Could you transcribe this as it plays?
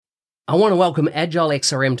I want to welcome Agile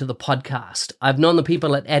XRM to the podcast. I've known the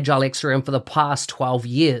people at Agile XRM for the past 12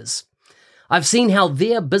 years. I've seen how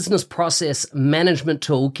their business process management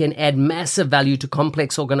tool can add massive value to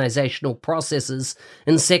complex organizational processes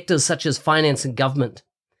in sectors such as finance and government.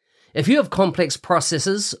 If you have complex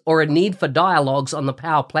processes or a need for dialogues on the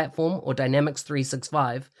Power Platform or Dynamics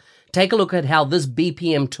 365, take a look at how this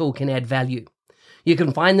BPM tool can add value. You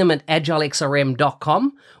can find them at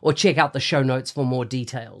agilexrm.com or check out the show notes for more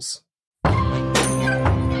details.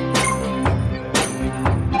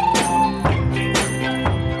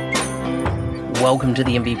 Welcome to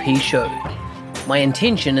the MVP Show. My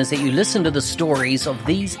intention is that you listen to the stories of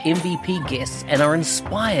these MVP guests and are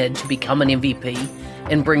inspired to become an MVP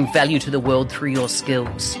and bring value to the world through your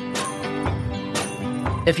skills.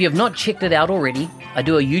 If you have not checked it out already, I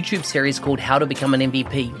do a YouTube series called How to Become an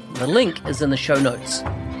MVP. The link is in the show notes.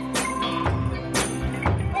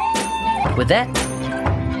 With that,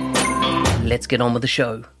 let's get on with the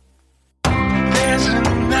show.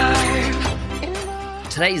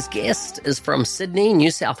 Today's guest is from Sydney,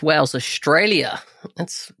 New South Wales, Australia.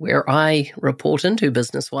 That's where I report into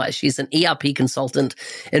business-wise. She's an ERP consultant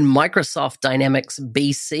in Microsoft Dynamics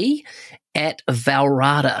BC at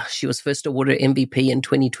Valrada. She was first awarded MVP in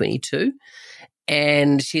 2022.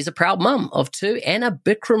 And she's a proud mum of two and a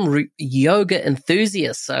Bikram yoga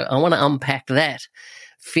enthusiast. So I want to unpack that.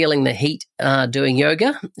 Feeling the heat doing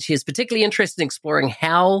yoga. She is particularly interested in exploring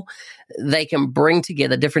how they can bring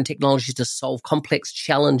together different technologies to solve complex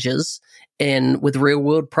challenges with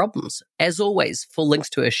real-world problems. As always, full links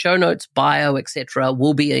to her show notes, bio, etc.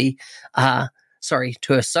 will be to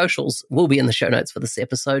her socials will be in the show notes for this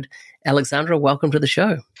episode. Alexandra, welcome to the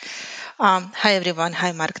show. Hi, everyone.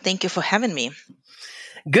 Hi, Mark. Thank you for having me.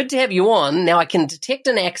 Good to have you on. Now, I can detect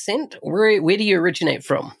an accent. Where do you originate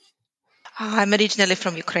from? I'm originally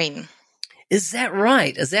from Ukraine. Is that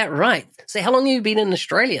right? So how long have you been in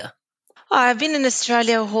Australia? I've been in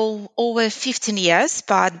Australia over 15 years,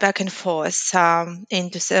 but back and forth.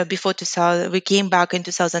 We came back in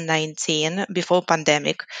 2019, before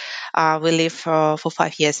pandemic. We lived for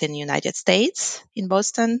 5 years in the United States, in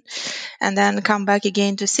Boston, and then come back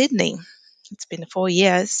again to Sydney. It's been 4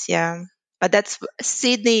 years, yeah. But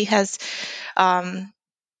Sydney has,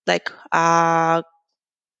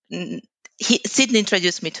 Sydney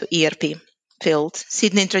introduced me to ERP field.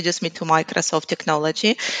 Sydney introduced me to Microsoft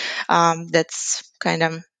technology. That's kind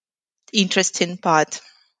of interesting part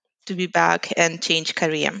to be back and change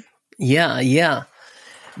career. Yeah.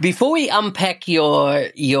 Before we unpack your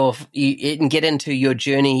and get into your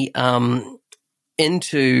journey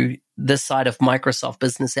into this side of Microsoft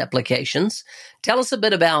business applications, tell us a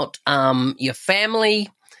bit about your family,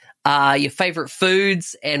 your favorite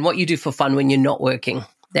foods, and what you do for fun when you're not working.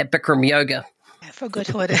 That Bikram yoga. I forgot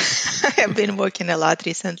what I have been working a lot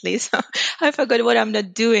recently, so I forgot what I'm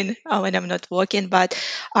not doing when I'm not working. But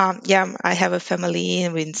I have a family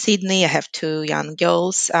in Sydney. I have 2 young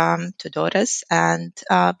girls, 2 daughters, and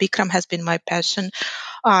Bikram has been my passion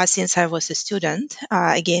since I was a student.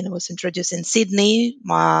 Again, I was introduced in Sydney.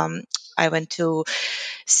 I went to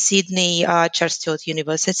Sydney Charles Sturt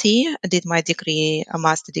University. I did my degree, a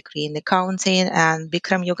master degree in accounting, and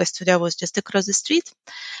Bikram Yoga Studio was just across the street.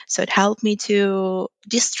 So it helped me to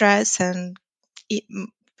distress and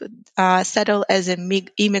settle as an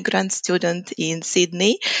immigrant student in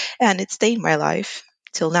Sydney, and it stayed in my life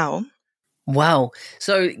till now. Wow.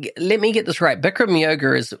 So let me get this right. Bikram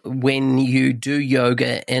yoga is when you do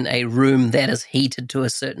yoga in a room that is heated to a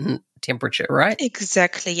certain temperature, right?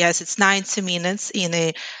 Exactly. Yes. It's 90 minutes in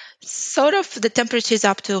a sort of, the temperature is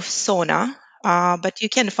up to sauna, but you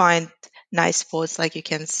can find nice spots, like you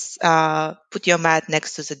can put your mat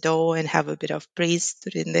next to the door and have a bit of breeze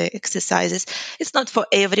during the exercises. It's not for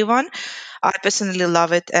everyone. I personally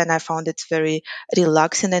love it, and I found it very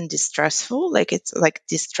relaxing and distressful. Like it's like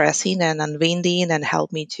distressing and unwinding, and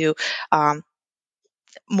help me to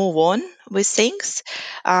move on with things.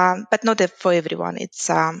 But not for everyone. It's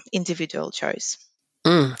individual choice.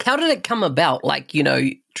 How did it come about? Like,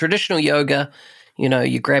 traditional yoga,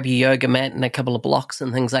 you grab your yoga mat and a couple of blocks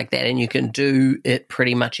and things like that, and you can do it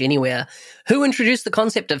pretty much anywhere. Who introduced the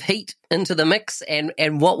concept of heat into the mix, and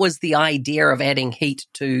what was the idea of adding heat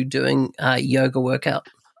to doing a yoga workout?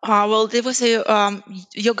 Well, there was a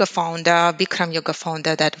yoga founder, Bikram yoga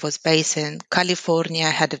founder, that was based in California.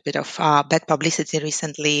 Had a bit of bad publicity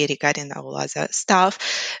recently regarding all other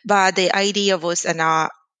stuff. But the idea was, and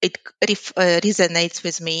it resonates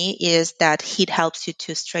with me, is that heat helps you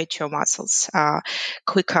to stretch your muscles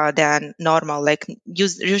quicker than normal. Like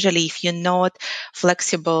usually if you're not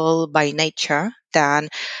flexible by nature, then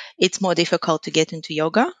it's more difficult to get into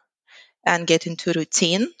yoga and get into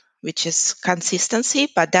routine. which is consistency.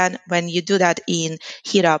 But then when you do that in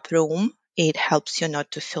heat up room, it helps you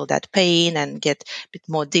not to feel that pain and get a bit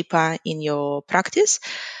more deeper in your practice.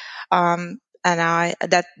 And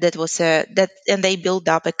and they build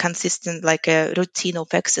up a consistent, like a routine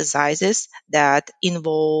of exercises that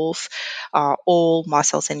involve all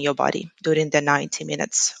muscles in your body during the 90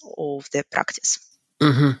 minutes of the practice.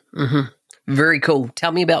 Very cool.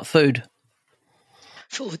 Tell me about food.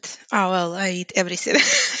 Food. Oh, well, I eat everything.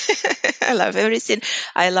 I love everything.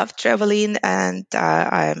 I love traveling, and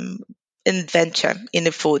I'm in adventure in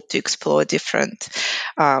the food to explore different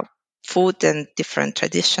food and different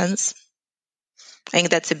traditions. I think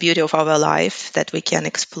that's the beauty of our life, that we can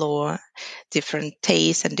explore different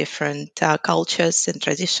tastes and different cultures and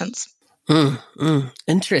traditions.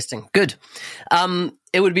 Interesting. Good.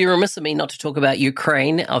 It would be remiss of me not to talk about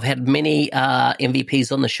Ukraine. I've had many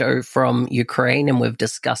MVPs on the show from Ukraine, and we've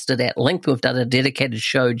discussed it at length. We've done a dedicated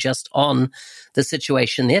show just on the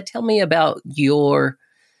situation there. Tell me about your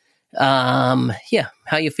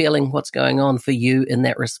how you're feeling, what's going on for you in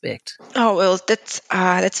that respect. Oh, well,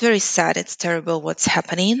 that's very sad. It's terrible what's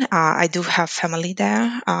happening. I do have family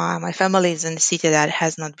there. My family is in a city that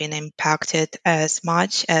has not been impacted as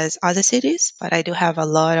much as other cities, but I do have a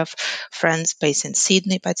lot of friends based in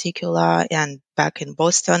Sydney, particular, and back in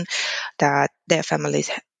Boston, that their families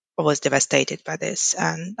was devastated by this.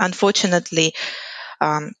 And unfortunately,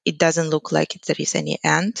 it doesn't look like there is any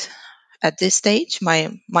end at this stage.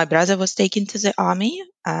 My brother was taken to the army,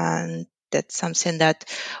 and that's something that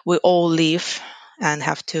we all live and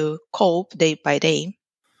have to cope day by day.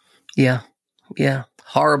 Yeah.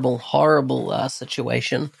 Horrible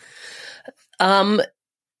situation. As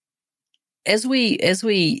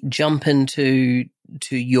we jump into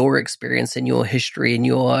your experience and your history and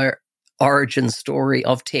your origin story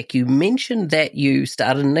of tech, you mentioned that you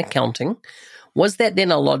started in accounting. Was that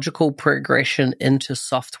then a logical progression into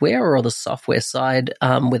software, or the software side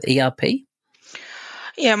with ERP?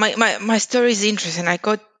 Yeah, my story is interesting. I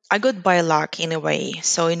got by luck in a way.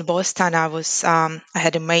 So in Boston, I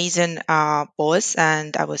had amazing boss,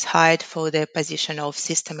 and I was hired for the position of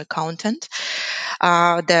system accountant.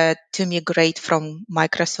 That to migrate from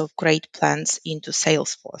Microsoft Great Plans into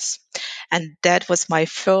Salesforce, and that was my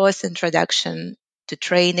first introduction to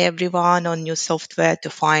train everyone on new software, to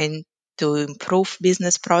improve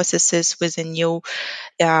business processes with a new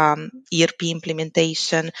ERP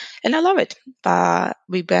implementation, and I love it.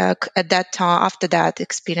 We back at that time. After that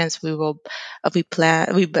experience, we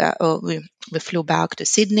flew back to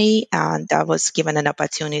Sydney, and I was given an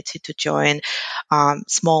opportunity to join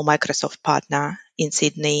small Microsoft partner in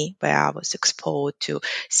Sydney, where I was exposed to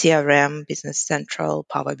CRM, Business Central,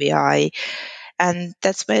 Power BI, and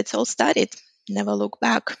that's where it all started. Never look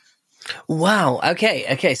back. Wow.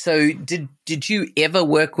 Okay. So did you ever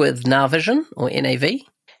work with Navision or NAV?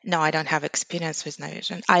 No, I don't have experience with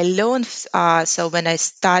Navision. I learned, so when I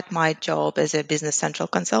start my job as a Business Central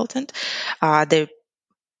consultant, the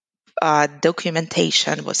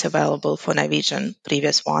documentation was available for Navision,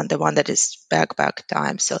 previous one, the one that is back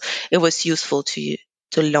time. So it was useful to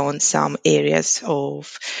learn some areas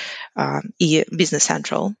of Business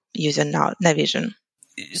Central using Navision.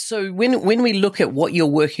 So when we look at what you're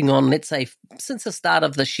working on, let's say since the start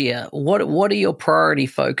of this year, what are your priority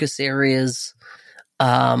focus areas?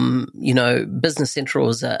 Business Central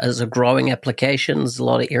is a growing application. There's a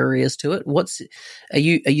lot of areas to it. Are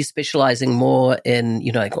you specializing more in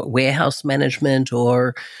like warehouse management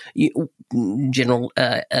or general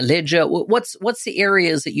ledger? What's the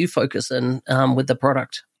areas that you focus in with the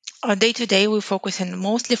product? Day to day, we focus on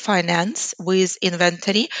mostly finance with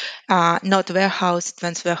inventory, not warehouse,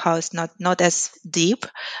 advanced warehouse, not as deep,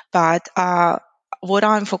 but what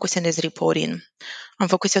I'm focusing is reporting. I'm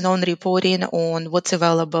focusing on reporting on what's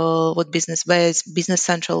available, where is Business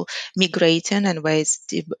Central migrating, and where it's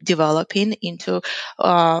developing into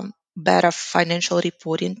better financial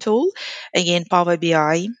reporting tool. Again, Power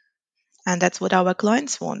BI. And that's what our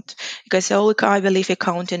clients want. Because I believe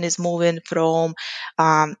accounting is moving from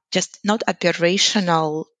just not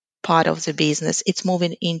operational part of the business, it's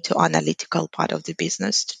moving into analytical part of the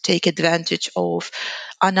business to take advantage of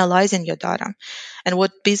analyzing your data. And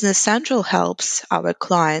what Business Central helps our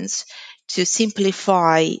clients to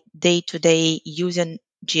simplify day-to-day using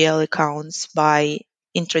GL accounts by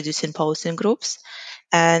introducing posting groups,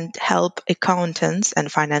 and help accountants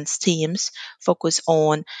and finance teams focus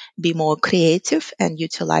on be more creative and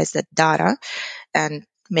utilize that data and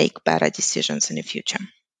make better decisions in the future.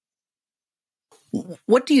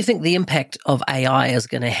 What do you think the impact of AI is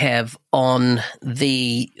going to have on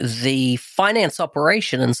the finance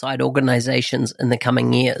operation inside organizations in the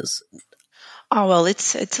coming years? Oh, well,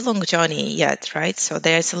 it's a long journey yet, right? So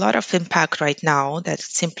there's a lot of impact right now that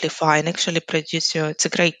simplify and actually produce your, it's a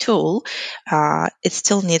great tool. It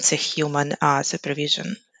still needs a human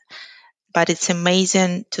supervision, but it's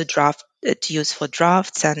amazing to to use for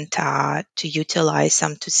drafts and to utilize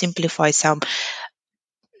some, to simplify some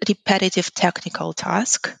repetitive technical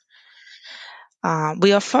task.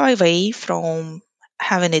 We are far away from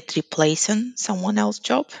having it replacing someone else's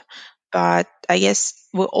job, but I guess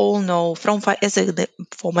we all know as a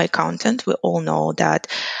former accountant, we all know that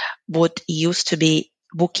what used to be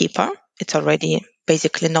bookkeeper, it's already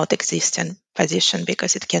basically not existent position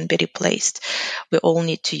because it can be replaced. We all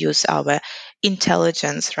need to use our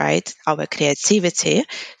intelligence, right, our creativity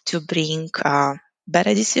to bring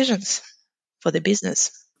better decisions for the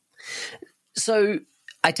business. So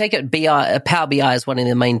I take it Power BI is one of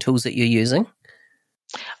the main tools that you're using.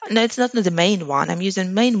 No, it's not the main one. I'm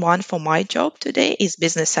using main one for my job today is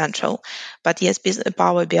Business Central, but yes,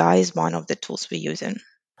 Power BI is one of the tools we're using.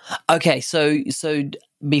 Okay, so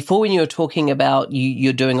before when you were talking about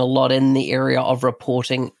you're doing a lot in the area of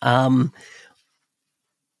reporting,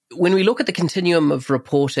 when we look at the continuum of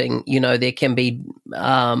reporting, there can be,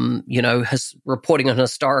 reporting on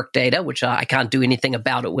historic data, which I can't do anything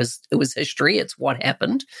about. It was history. It's what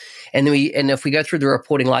happened. And if we go through the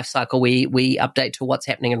reporting life cycle, we update to what's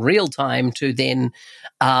happening in real time to then,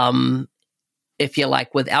 if you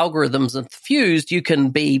like, with algorithms infused, you can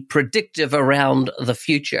be predictive around the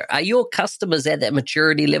future. Are your customers at that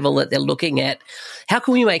maturity level that they're looking at? How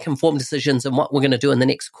can we make informed decisions on what we're going to do in the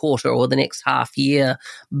next quarter or the next half year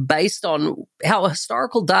based on how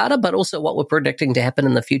historical data, but also what we're predicting to happen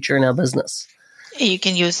in the future in our business? You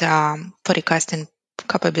can use forecasting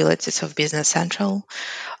capabilities of Business Central.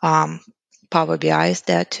 Power BI is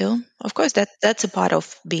there too. Of course, that's a part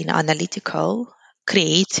of being analytical,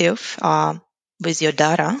 creative with your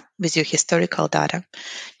data, with your historical data,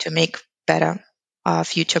 to make better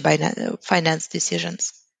future finance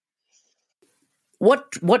decisions.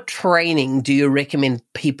 What training do you recommend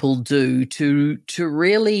people do to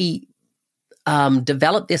really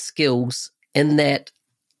develop their skills in that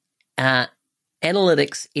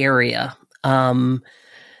analytics area,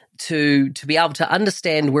 to be able to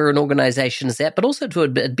understand where an organization is at, but also to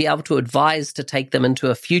be able to advise to take them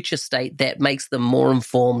into a future state that makes them more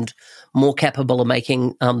informed, more capable of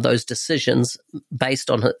making those decisions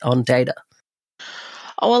based on data?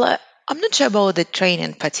 Oh, well, I'm not sure about the training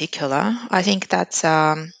in particular. I think that's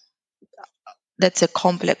a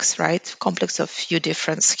complex, right? Complex of few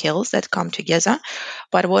different skills that come together.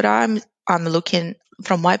 But what I'm looking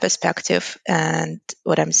from my perspective and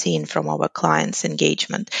what I'm seeing from our clients'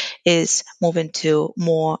 engagement is moving to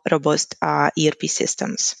more robust ERP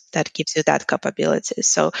systems that gives you that capability.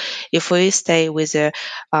 So if we stay with the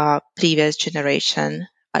previous generation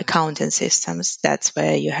accounting systems, that's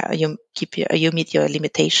where you meet your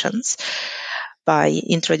limitations. By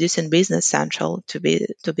introducing Business Central to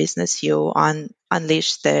business, you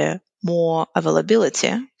unleash the more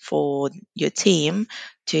availability for your team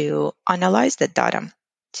to analyze the data,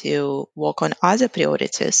 to work on other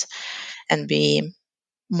priorities, and be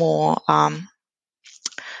more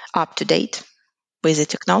up to date with the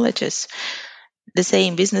technologies. The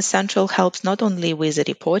same Business Central helps not only with the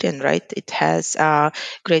reporting, right? It has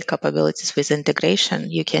great capabilities with integration.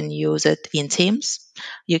 You can use it in Teams.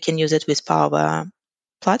 You can use it with Power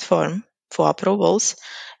Platform for approvals,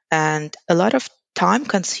 and a lot of time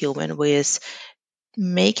consuming with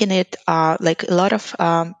making it like a lot of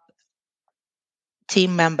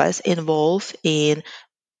team members involved in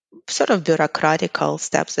sort of bureaucratical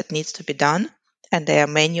steps that needs to be done, and they are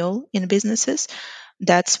manual in businesses.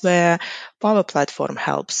 That's where Power Platform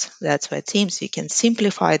helps. That's where Teams, you can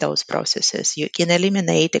simplify those processes. You can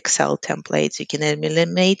eliminate Excel templates. You can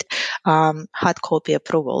eliminate hard copy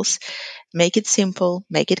approvals. Make it simple,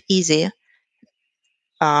 make it easy,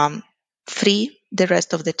 free the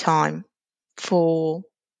rest of the time for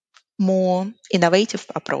more innovative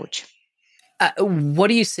approach. What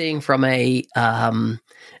are you seeing from a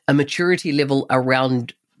maturity level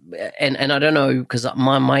around? And I don't know, because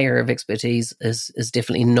my area of expertise is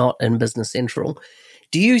definitely not in Business Central.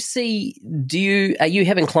 Are you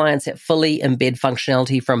having clients that fully embed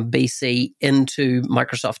functionality from BC into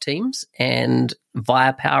Microsoft Teams and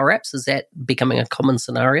via Power Apps? Is that becoming a common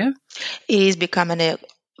scenario? It is becoming a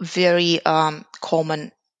very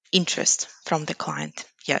common interest from the client.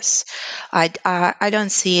 Yes, I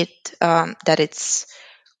don't see it that it's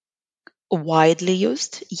widely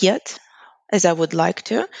used yet as I would like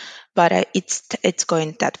to, but it's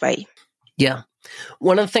going that way. Yeah.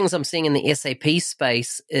 One of the things I'm seeing in the SAP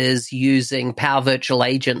space is using Power Virtual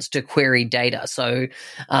Agents to query data. So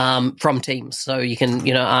from Teams, so you can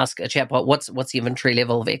ask a chatbot, what's the inventory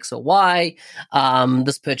level of X or Y?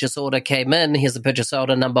 This purchase order came in. Here's the purchase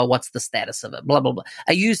order number. What's the status of it? Blah blah blah.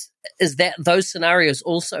 Is that those scenarios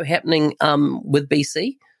also happening with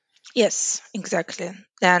BC? Yes, exactly.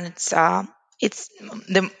 And it's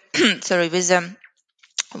the sorry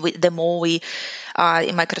with the more we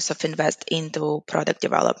in Microsoft invest into product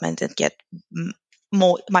development and get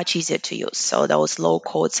much easier to use. So those low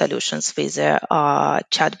code solutions with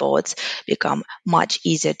chatbots become much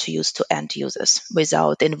easier to use to end users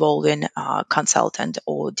without involving a consultant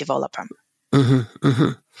or developer. Mm-hmm,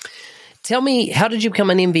 mm-hmm. Tell me, how did you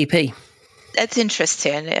become an MVP? That's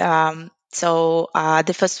interesting. So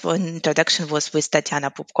the first one introduction was with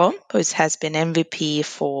Tatiana Pupko, who has been MVP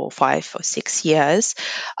for 5 or 6 years.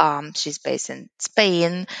 She's based in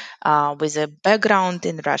Spain with a background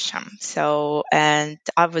in Russia. So, and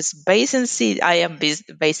I was based in I am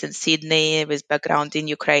based in Sydney with background in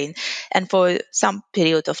Ukraine. And for some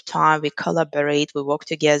period of time, we collaborate, we work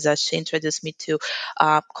together. She introduced me to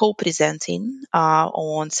co-presenting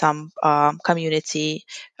on some community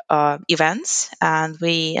events, and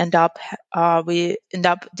we end up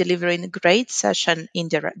delivering great session in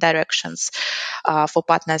directions for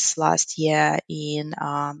partners last year in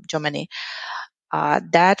Germany.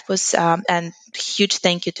 That was and huge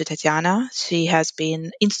thank you to Tatiana. She has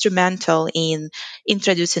been instrumental in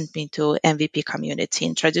introducing me to MVP community,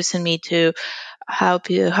 introducing me to how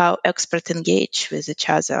experts engage with each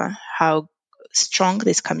other, how strong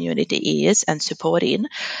this community is and supporting.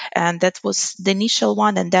 And that was the initial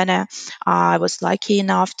one. And then I was lucky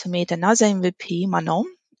enough to meet another MVP, Manon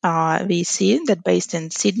VC, that based in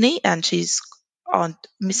Sydney, and she's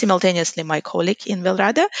simultaneously my colleague in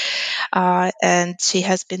Valrada. And she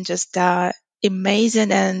has been just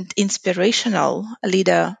amazing and inspirational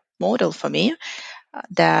leader model for me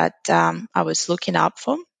that I was looking up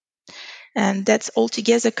for. And that's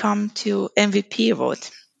altogether come to MVP award.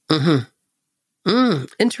 Mm-hmm.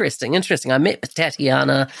 Interesting. I met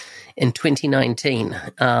Tatiana in 2019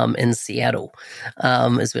 in Seattle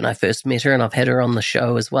is when I first met her, and I've had her on the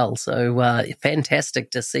show as well. So fantastic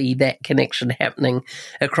to see that connection happening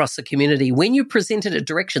across the community. When you presented at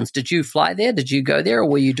Directions, did you fly there? Did you go there, or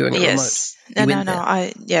were you doing it remote? No.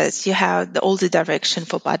 Yes, you have all the direction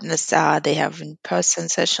for partners. They have in-person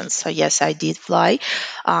sessions. So yes, I did fly.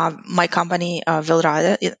 My company,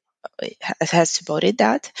 Valrada, has supported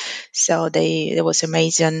that. So it was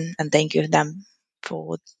amazing, and thank you to them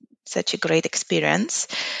for such a great experience.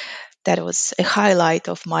 That was a highlight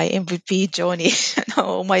of my MVP journey,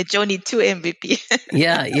 my journey to MVP.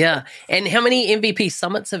 Yeah. And how many MVP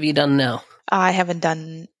summits have you done now? I haven't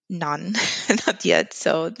done none, not yet.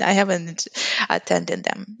 So I haven't attended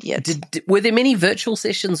them yet. Were there many virtual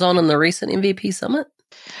sessions on in the recent MVP summit?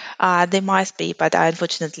 There must be, but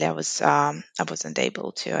unfortunately, I wasn't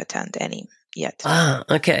able to attend any yet.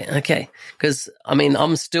 Okay. Because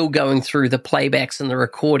I'm still going through the playbacks and the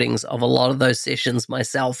recordings of a lot of those sessions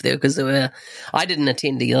myself there, because I didn't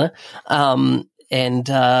attend either,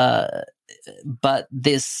 but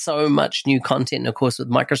there's so much new content. Of course, with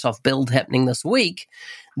Microsoft Build happening this week,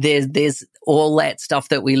 there's all that stuff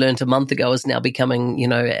that we learned a month ago is now becoming,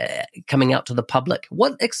 coming out to the public.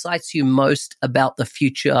 What excites you most about the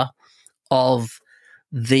future of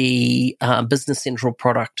the Business Central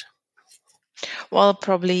product? Well,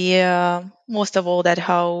 probably most of all that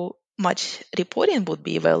how much reporting would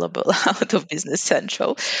be available out of Business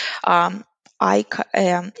Central.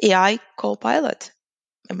 AI Copilot.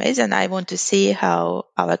 Amazing. I want to see how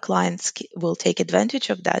our clients will take advantage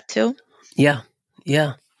of that too. Yeah.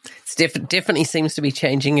 It definitely seems to be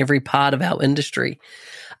changing every part of our industry.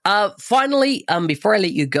 Finally, before I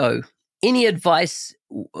let you go, any advice?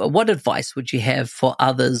 What advice would you have for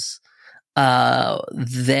others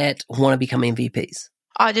that want to become MVPs?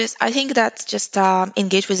 I think that's just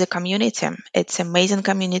engage with the community. It's amazing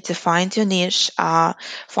community. Find your niche,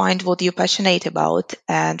 find what you're passionate about,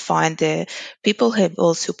 and find the people who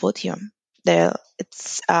will support you. There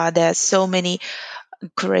are so many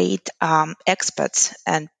great experts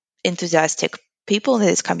and enthusiastic people in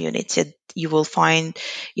this community. You will find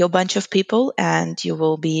your bunch of people, and you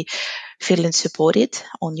will be feeling supported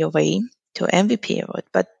on your way to MVP award.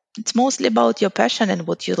 But it's mostly about your passion and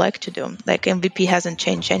what you like to do. Like MVP hasn't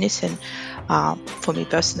changed anything for me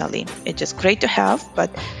personally. It's just great to have,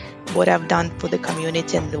 but what I've done for the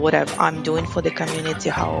community and what I'm doing for the community,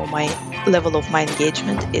 how my level of my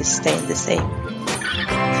engagement is staying the same.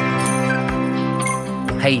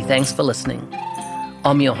 Hey, thanks for listening.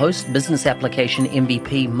 I'm your host, Business Application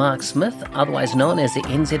MVP Mark Smith, otherwise known as the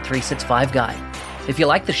NZ365 Guy. If you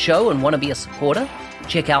like the show and want to be a supporter,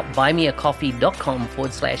 check out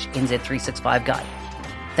buymeacoffee.com/NZ365 Guy.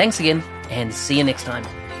 Thanks again, and see you next time.